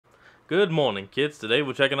Good morning, kids. Today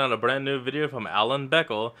we're checking out a brand new video from Alan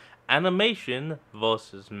Beckel, Animation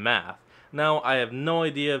versus Math. Now, I have no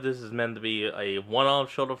idea if this is meant to be a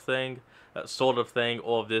one-off sort of thing,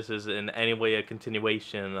 or if this is in any way a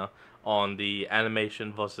continuation on the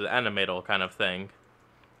animation versus animator kind of thing.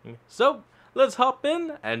 So, let's hop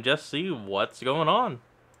in and just see what's going on.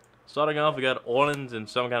 Starting off, we got Orleans in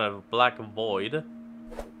some kind of black void.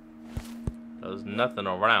 There's nothing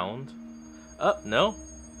around. No.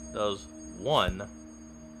 There's one.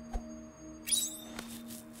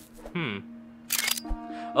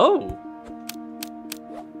 Oh!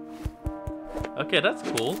 Okay, that's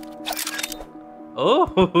cool.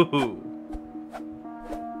 Oh!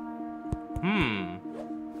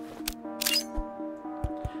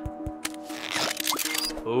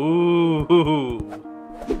 Ooh!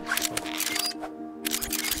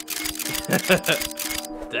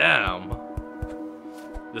 Damn!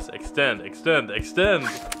 Just extend.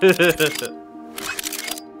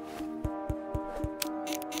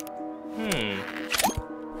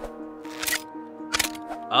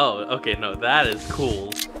 Oh, okay, no, that is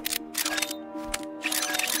cool.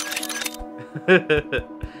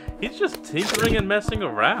 He's just tinkering and messing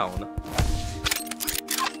around.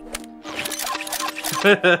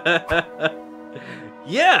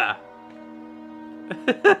 Yeah!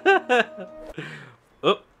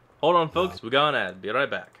 Oh, hold on, folks. We got an ad. Be right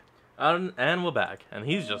back. And we're back. And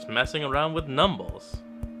he's just messing around with numbers.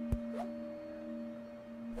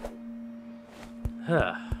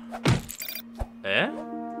 Eh?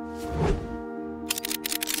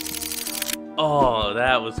 Oh,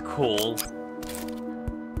 that was cool.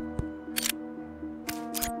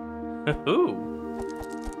 Ooh.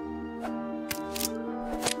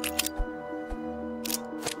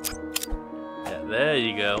 Yeah, there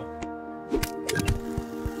you go.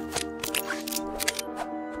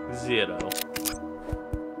 0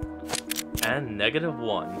 and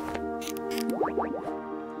 -1.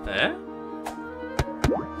 Eh?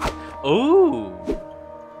 Ooh!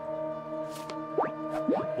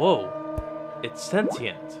 Whoa! It's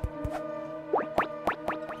sentient. It's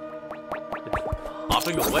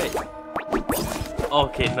hopping away.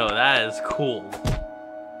 Okay, no, that is cool.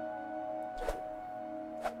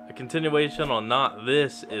 A continuation on not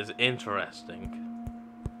this is interesting.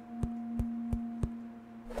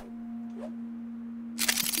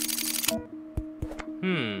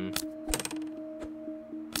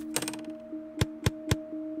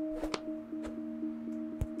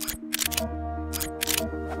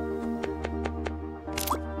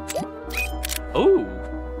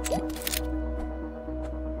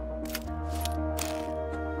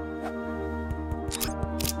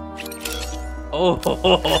 Oh!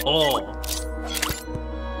 Oh!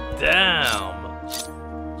 Damn!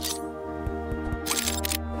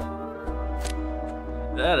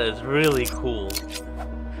 That is really cool.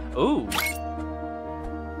 Ooh!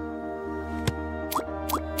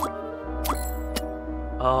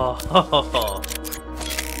 Oh!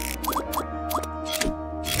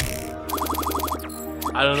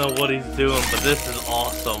 I don't know what he's doing, but this is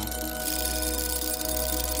awesome.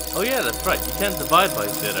 Oh yeah, that's right. You can't divide by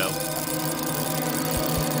 0.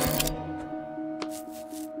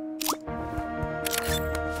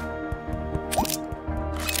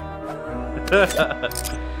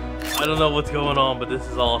 I don't know what's going on, but this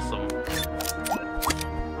is awesome.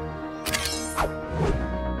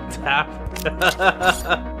 Tap.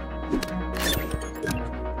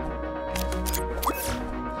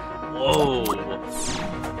 Whoa.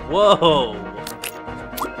 Whoa!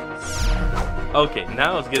 Okay,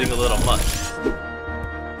 now it's getting a little much.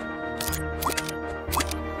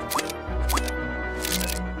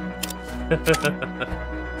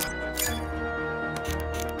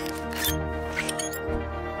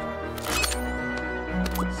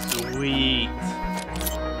 Sweet.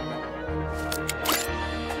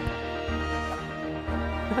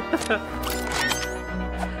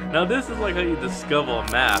 Now this is like how you discover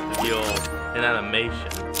a map if you're in animation.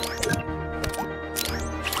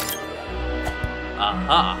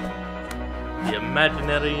 Aha! The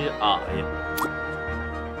imaginary eye.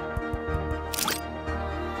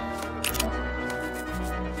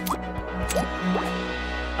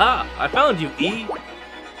 Ah! I found you, E!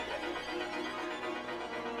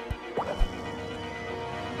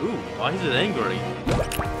 Ooh, why is it angry?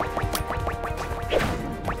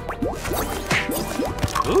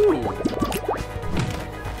 Ooh!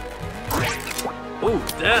 Ooh,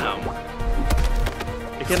 damn!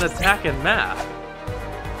 It can attack in math.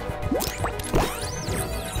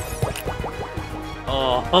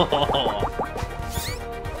 Oh!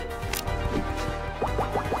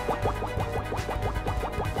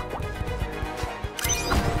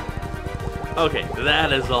 Okay,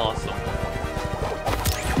 that is awesome.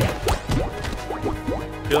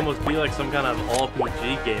 Could almost be like some kind of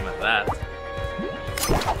RPG game at that.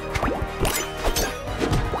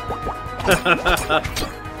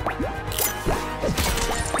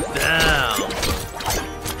 Damn.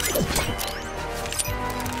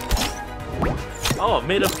 Oh, it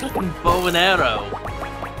made a fucking bow and arrow.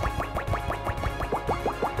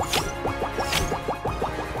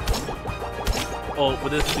 Oh,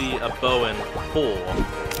 would this be a bow and 4?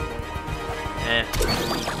 Eh.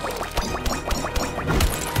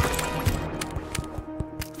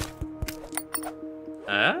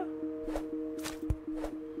 Eh?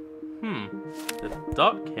 The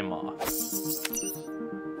dot came off.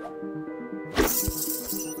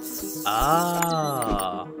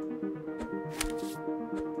 Ah.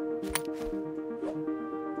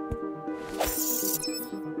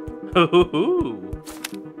 Ooh.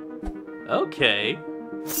 Okay.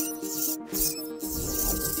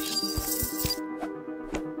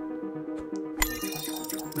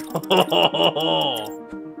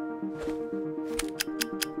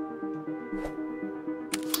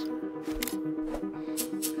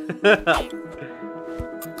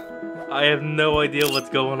 I have no idea what's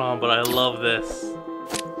going on, but I love this.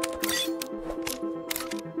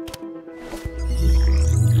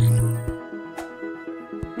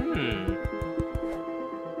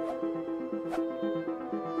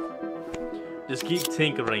 Just keep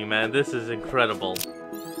tinkering, man. This is incredible.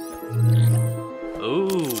 Ooh.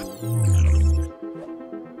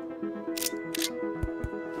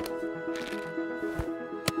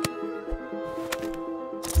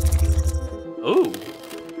 Ooh.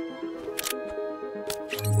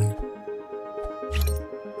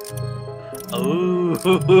 Ooh.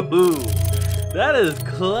 That is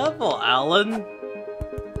clever, Alan.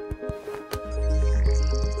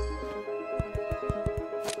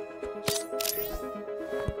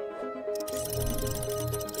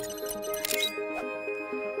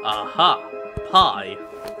 Aha! Pie.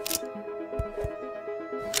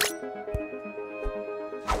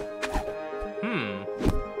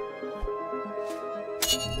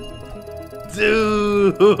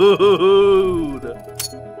 Dude!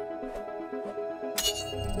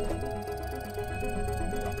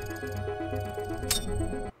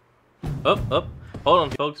 Up. Hold on,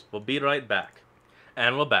 folks. We'll be right back.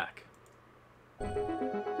 And we're back.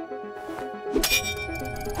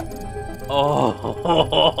 Oh!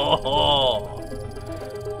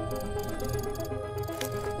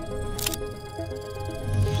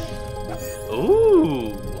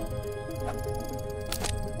 Ooh!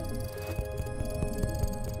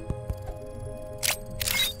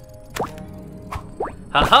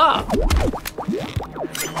 Haha!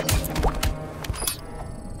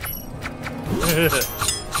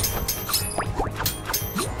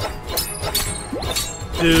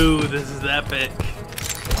 Dude, this is epic.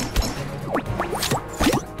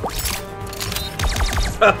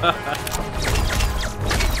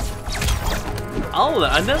 Oh,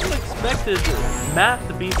 I never expected math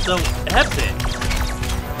to be so epic.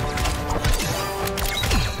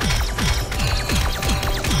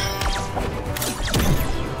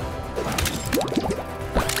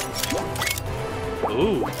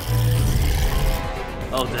 Ooh.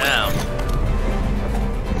 Oh, damn.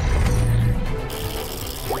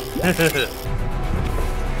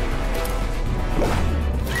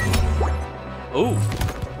 Ooh.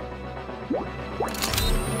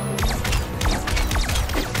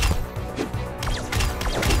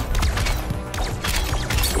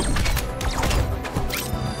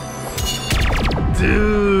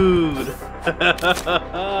 Dude.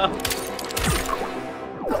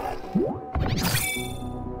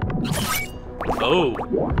 Oh.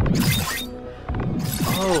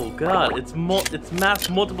 Oh god, it's mass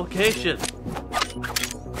multiplication.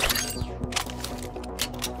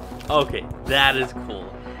 Okay, that is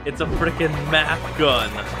cool. It's a freaking math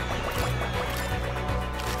gun.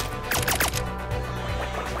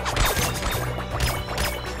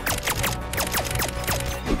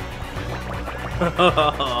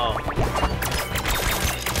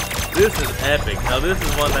 This is epic. Now this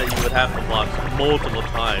is one that you would have to watch multiple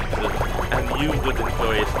times, and you would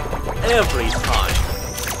enjoy it every time.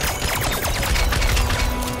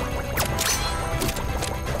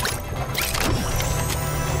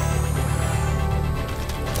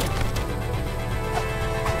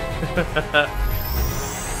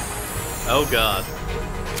 Oh god.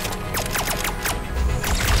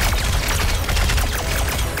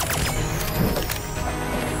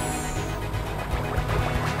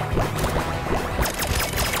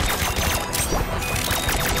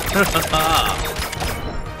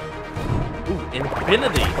 Ooh,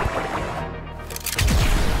 infinity.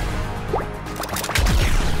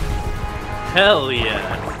 Hell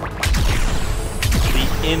yeah! The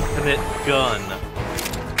infinite gun.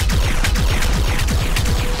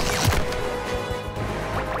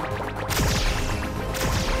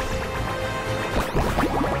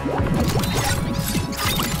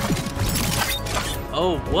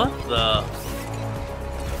 Oh, what the?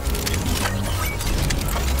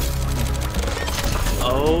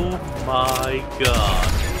 Oh my god.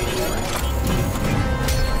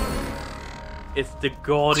 It's the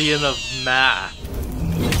Guardian of Math.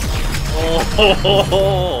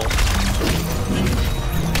 Oh,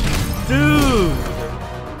 dude.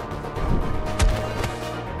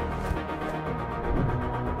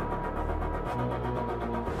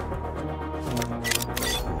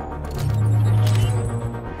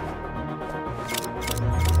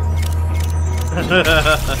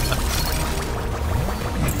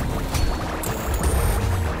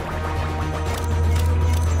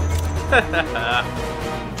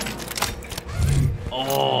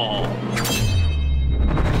 Oh.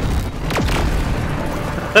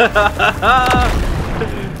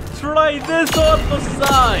 Try this on the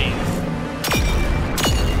side.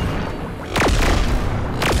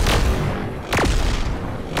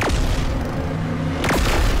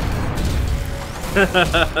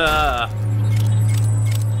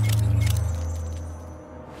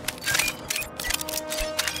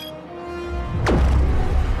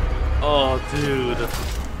 Oh, dude.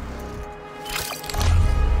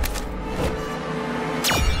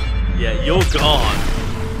 Yeah, you're gone.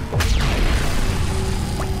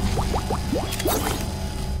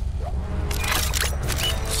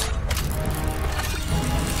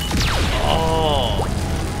 Oh.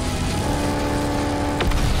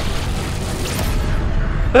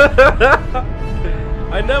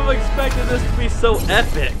 I never expected this to be so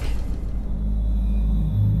epic.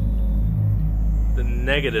 The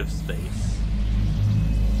negative space.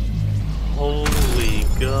 Holy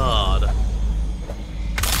god.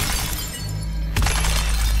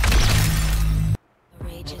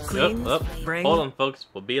 Yep. Hold on, folks.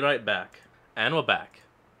 We'll be right back. And we're back.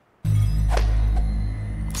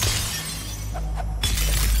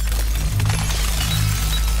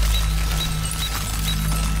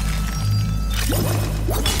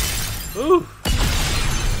 Ooh.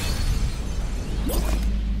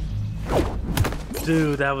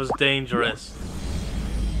 Dude, that was dangerous.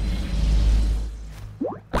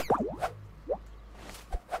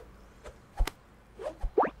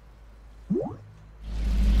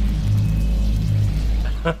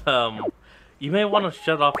 You may want to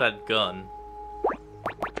shut off that gun.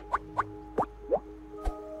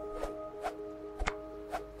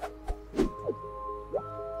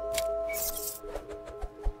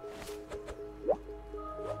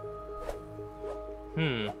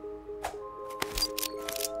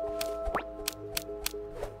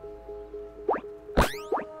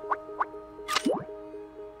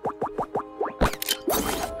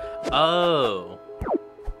 Oh.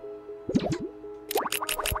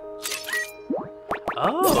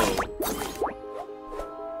 Oh.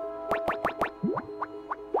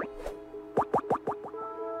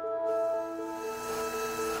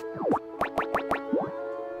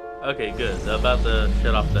 Okay, good. They're about to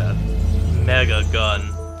shut off that mega gun.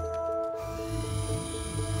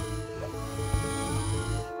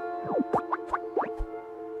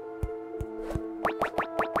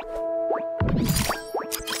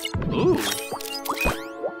 Ooh.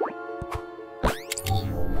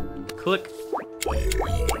 Click.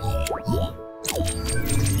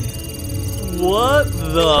 What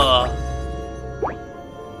the?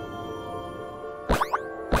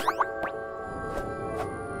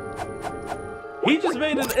 He just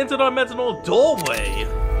made an interdimensional doorway.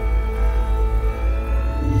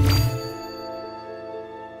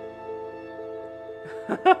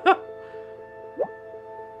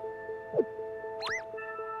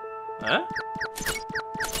 Huh?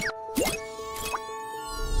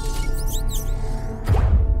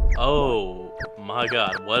 Oh my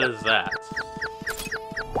god, what is that?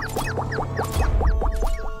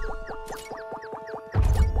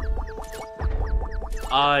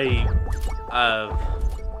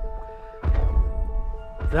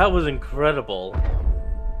 That was incredible.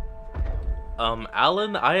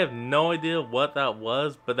 Alan, I have no idea what that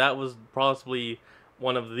was, but that was possibly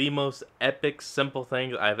one of the most epic, simple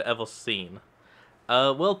things I've ever seen.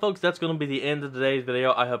 Well, folks, that's going to be the end of today's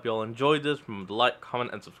video. I hope you all enjoyed this. Remember to like,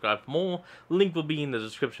 comment, and subscribe for more. Link will be in the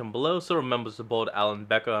description below, so remember to support Alan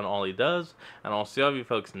Becker and all he does. And I'll see all of you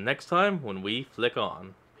folks next time when we flick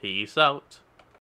on. Peace out.